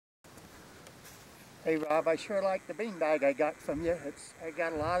Hey Rob, I sure like the beanbag I got from you. I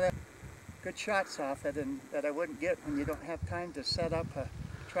got a lot of good shots off it, and that I wouldn't get when you don't have time to set up a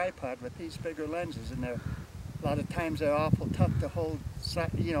tripod with these bigger lenses. And a lot of times they're awful tough to hold,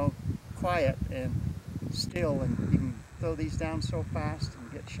 you know, quiet and still, and you can throw these down so fast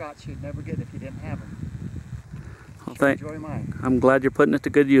and get shots you'd never get if you didn't have them. Well, enjoy mine. I'm glad you're putting it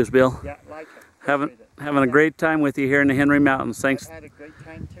to good use, Bill. Yeah, like it. Having a great time with you here in the Henry Mountains. Thanks. I've had a great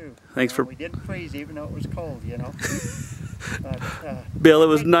time too. Thanks for. We didn't freeze even though it was cold, you know. But, Bill, it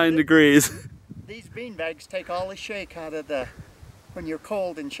was 9 degrees. These beanbags take all the shake out of when you're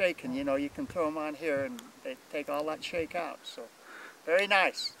cold and shaking, you know, you can throw them on here and they take all that shake out. So, very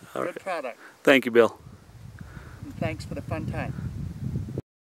nice. Good product. Thank you, Bill. And thanks for the fun time.